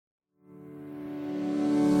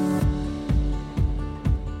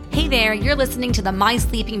there, you're listening to the My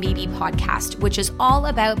Sleeping Baby podcast, which is all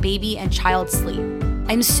about baby and child sleep.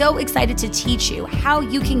 I'm so excited to teach you how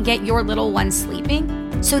you can get your little one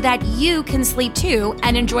sleeping so that you can sleep too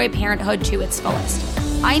and enjoy parenthood to its fullest.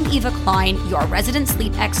 I'm Eva Klein, your resident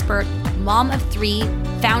sleep expert, mom of 3,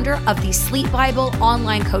 founder of the Sleep Bible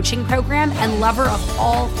online coaching program, and lover of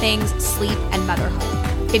all things sleep and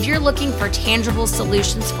motherhood. If you're looking for tangible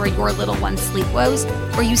solutions for your little one's sleep woes,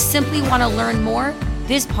 or you simply want to learn more,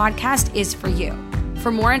 this podcast is for you.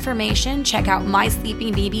 For more information, check out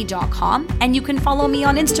mysleepingbaby.com, and you can follow me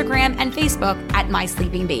on Instagram and Facebook at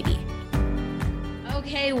mysleepingbaby.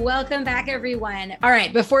 Okay, welcome back, everyone. All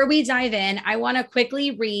right, before we dive in, I want to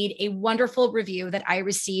quickly read a wonderful review that I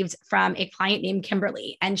received from a client named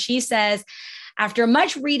Kimberly. And she says, after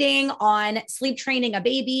much reading on sleep training a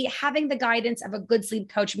baby, having the guidance of a good sleep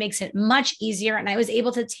coach makes it much easier. And I was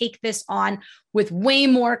able to take this on with way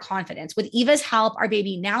more confidence. With Eva's help, our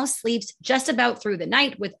baby now sleeps just about through the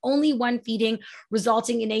night with only one feeding,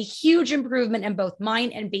 resulting in a huge improvement in both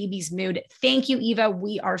mine and baby's mood. Thank you, Eva.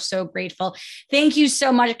 We are so grateful. Thank you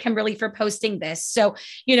so much, Kimberly, for posting this. So,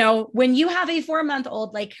 when you have a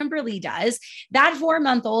 4-month-old like Kimberly does, that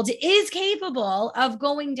 4-month-old is capable of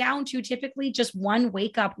going down to typically just one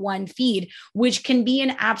wake up, one feed, which can be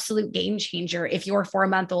an absolute game changer if your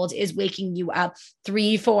 4-month-old is waking you up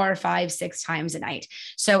 3, 4, 5, 6 times a night.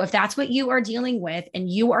 So if that's what you are dealing with and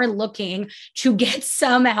you are looking to get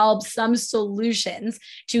some help, some solutions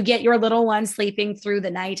to get your little one sleeping through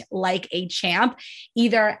the night like a champ,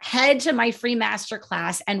 either head to my free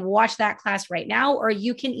masterclass and watch that class right now, or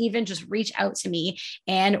you can even just reach out to me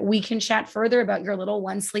and we can chat further about your little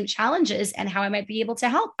one sleep challenges and how I might be able to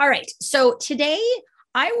help. All right. So today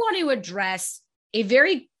I want to address a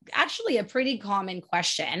pretty common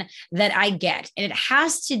question that I get, and it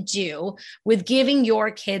has to do with giving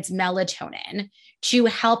your kids melatonin to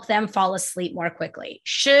help them fall asleep more quickly.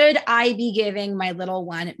 Should I be giving my little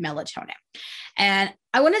one melatonin? And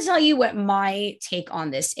I want to tell you what my take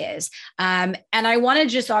on this is. And I want to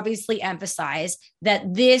just obviously emphasize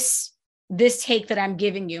that this take that I'm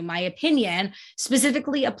giving you, my opinion,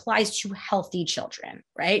 specifically applies to healthy children,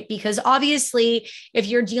 right? Because obviously, if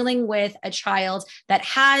you're dealing with a child that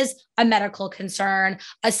has a medical concern,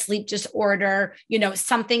 a sleep disorder,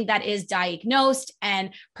 something that is diagnosed,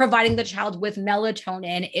 and providing the child with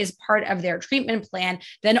melatonin is part of their treatment plan,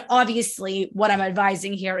 then obviously what I'm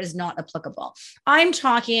advising here is not applicable. I'm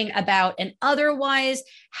talking about an otherwise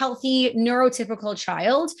healthy, neurotypical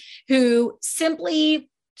child who simply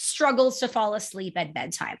struggles to fall asleep at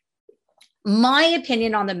bedtime. My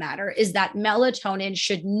opinion on the matter is that melatonin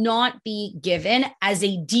should not be given as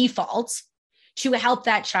a default to help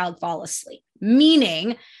that child fall asleep.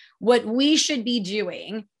 Meaning, what we should be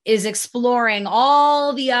doing is exploring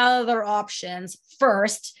all the other options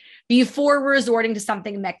first before resorting to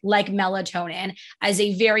something like melatonin as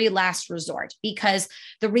a very last resort. Because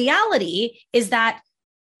the reality is that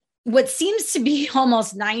what seems to be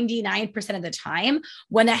almost 99% of the time,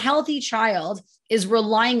 when a healthy child is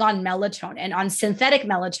relying on melatonin, on synthetic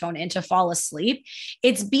melatonin to fall asleep,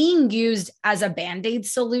 it's being used as a Band-Aid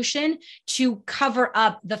solution to cover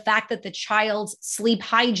up the fact that the child's sleep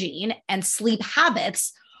hygiene and sleep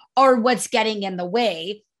habits are what's getting in the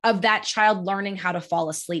way of that child learning how to fall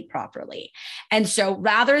asleep properly. And so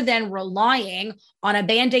rather than relying on a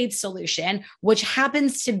Band-Aid solution, which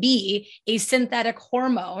happens to be a synthetic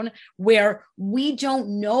hormone where we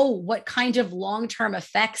don't know what kind of long-term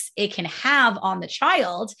effects it can have on the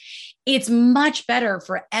child, it's much better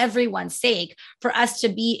for everyone's sake for us to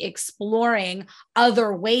be exploring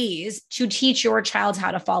other ways to teach your child how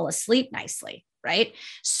to fall asleep nicely, right?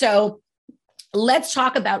 So let's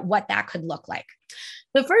talk about what that could look like.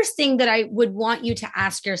 The first thing that I would want you to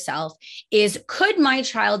ask yourself is, could my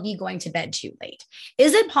child be going to bed too late?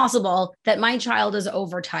 Is it possible that my child is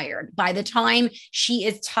overtired by the time she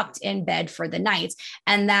is tucked in bed for the night,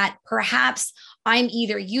 and that perhaps I'm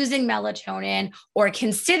either using melatonin or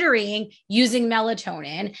considering using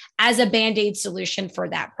melatonin as a Band-Aid solution for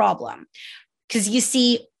that problem? Because you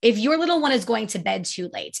see, if your little one is going to bed too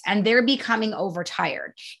late and they're becoming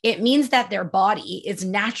overtired, it means that their body is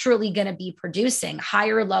naturally going to be producing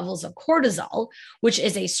higher levels of cortisol, which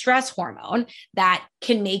is a stress hormone that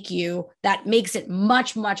makes it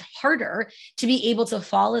much, much harder to be able to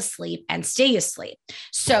fall asleep and stay asleep.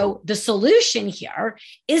 So the solution here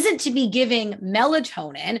isn't to be giving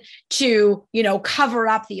melatonin to, cover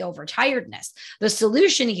up the overtiredness. The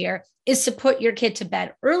solution here is to put your kid to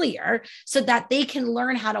bed earlier so that they can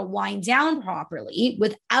learn how to wind down properly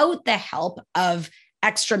without the help of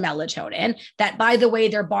extra melatonin that, by the way,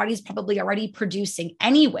 their body's probably already producing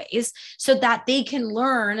anyways, so that they can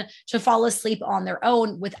learn to fall asleep on their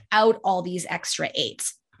own without all these extra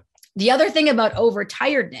aids. The other thing about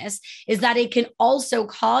overtiredness is that it can also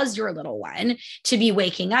cause your little one to be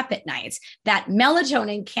waking up at nights that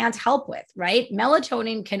melatonin can't help with, right?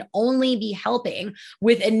 Melatonin can only be helping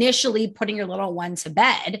with initially putting your little one to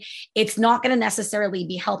bed. It's not going to necessarily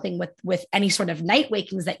be helping with any sort of night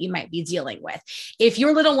wakings that you might be dealing with. If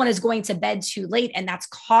your little one is going to bed too late and that's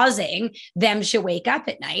causing them to wake up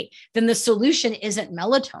at night, then the solution isn't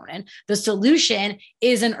melatonin. The solution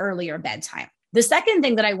is an earlier bedtime. The second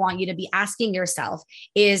thing that I want you to be asking yourself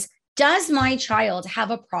is, does my child have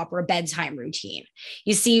a proper bedtime routine?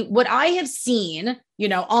 You see, what I have seen,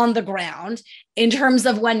 on the ground in terms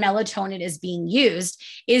of when melatonin is being used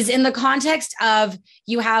is in the context of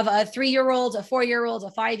you have a 3-year-old, a 4-year-old, a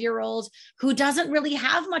 5-year-old who doesn't really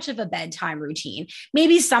have much of a bedtime routine.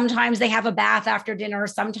 Maybe sometimes they have a bath after dinner,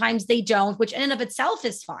 sometimes they don't, which in and of itself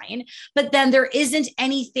is fine. But then there isn't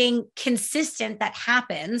anything consistent that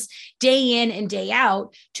happens day in and day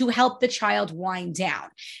out to help the child wind down.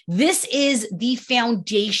 This is the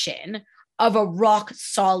foundation of a rock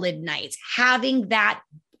solid night, having that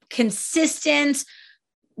consistent,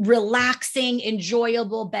 relaxing,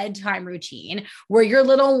 enjoyable bedtime routine where your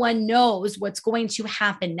little one knows what's going to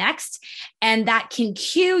happen next, and that can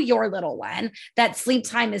cue your little one that sleep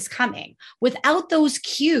time is coming. Without those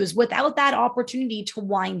cues, without that opportunity to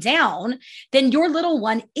wind down, then your little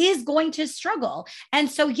one is going to struggle. And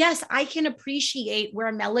so, yes, I can appreciate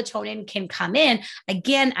where melatonin can come in,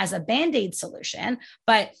 again, as a Band-Aid solution,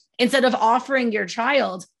 but instead of offering your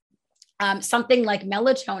child something like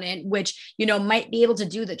melatonin, which, might be able to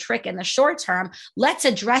do the trick in the short term, let's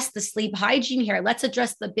address the sleep hygiene here. Let's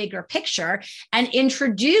address the bigger picture and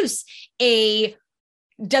introduce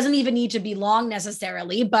doesn't even need to be long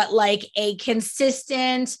necessarily, but like a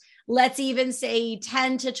consistent, let's even say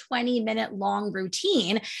 10 to 20 minute long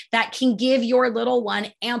routine that can give your little one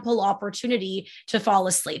ample opportunity to fall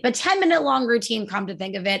asleep. A 10-minute long routine, come to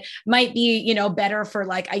think of it, might be, better for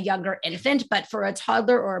like a younger infant, but for a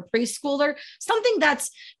toddler or a preschooler, something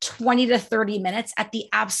that's 20 to 30 minutes at the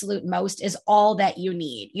absolute most is all that you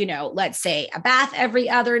need. Let's say a bath every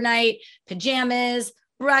other night, pajamas,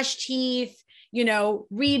 brush teeth,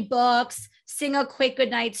 read books, sing a quick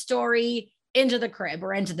goodnight story, into the crib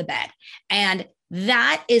or into the bed. And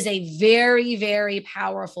that is a very, very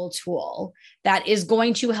powerful tool that is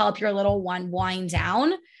going to help your little one wind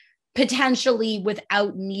down, potentially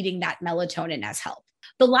without needing that melatonin as help.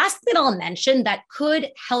 The last thing I'll mention that could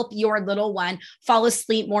help your little one fall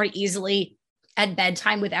asleep more easily at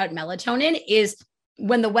bedtime without melatonin is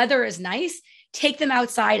when the weather is nice, take them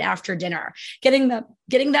outside after dinner, getting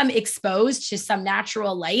them exposed to some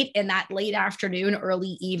natural light in that late afternoon,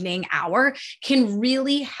 early evening hour can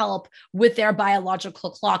really help with their biological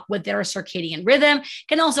clock, with their circadian rhythm,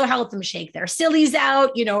 can also help them shake their sillies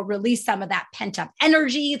out, release some of that pent up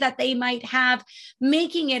energy that they might have,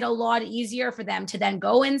 making it a lot easier for them to then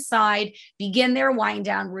go inside, begin their wind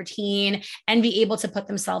down routine, and be able to put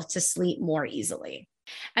themselves to sleep more easily.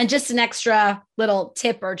 And just an extra little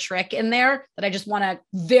tip or trick in there that I just want to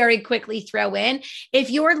very quickly throw in. If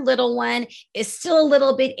your little one is still a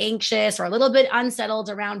little bit anxious or a little bit unsettled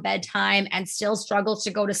around bedtime and still struggles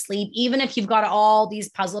to go to sleep, even if you've got all these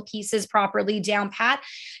puzzle pieces properly down pat,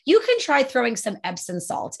 you can try throwing some Epsom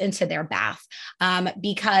salt into their bath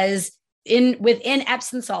because within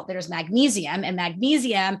Epsom salt, there's magnesium, and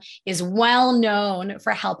magnesium is well known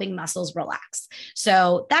for helping muscles relax.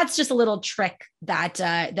 So that's just a little trick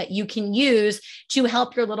that you can use to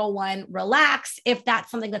help your little one relax if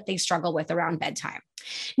that's something that they struggle with around bedtime.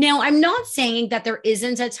 Now, I'm not saying that there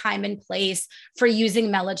isn't a time and place for using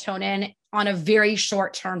melatonin on a very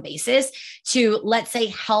short-term basis to, let's say,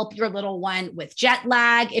 help your little one with jet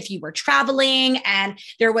lag. If you were traveling and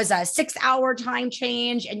there was a 6-hour time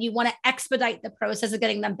change and you want to expedite the process of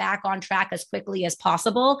getting them back on track as quickly as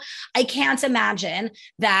possible, I can't imagine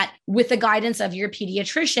that with the guidance of your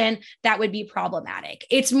pediatrician, that would be problematic.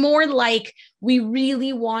 It's more like we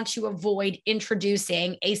really want to avoid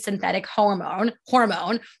introducing a synthetic hormone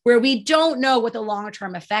where we don't know what the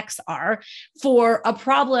long-term effects are for a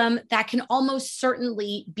problem that can almost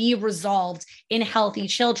certainly be resolved in healthy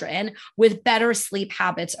children with better sleep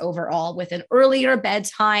habits overall, with an earlier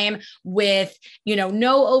bedtime, with,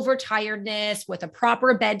 no overtiredness, with a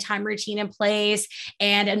proper bedtime routine in place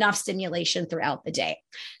and enough stimulation throughout the day.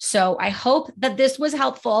 So I hope that this was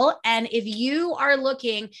helpful. And if you are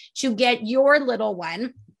looking to get your little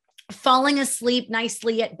one falling asleep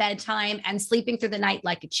nicely at bedtime and sleeping through the night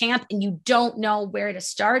like a champ, and you don't know where to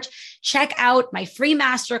start, check out my free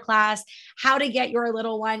masterclass, How to Get Your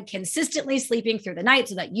Little One Consistently Sleeping Through the Night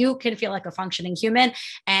so that you can feel like a functioning human,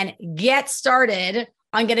 and get started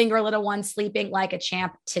on getting your little one sleeping like a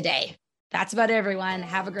champ today. That's about it, everyone.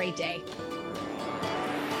 Have a great day.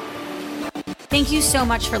 Thank you so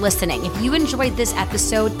much for listening. If you enjoyed this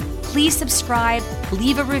episode, please subscribe,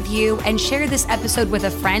 leave a review, and share this episode with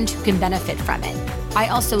a friend who can benefit from it. I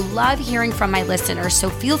also love hearing from my listeners, so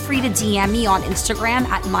feel free to DM me on Instagram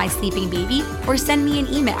at mysleepingbaby or send me an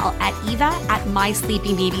email at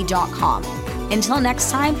eva@mysleepingbaby.com. Until next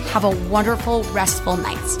time, have a wonderful, restful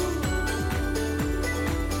night.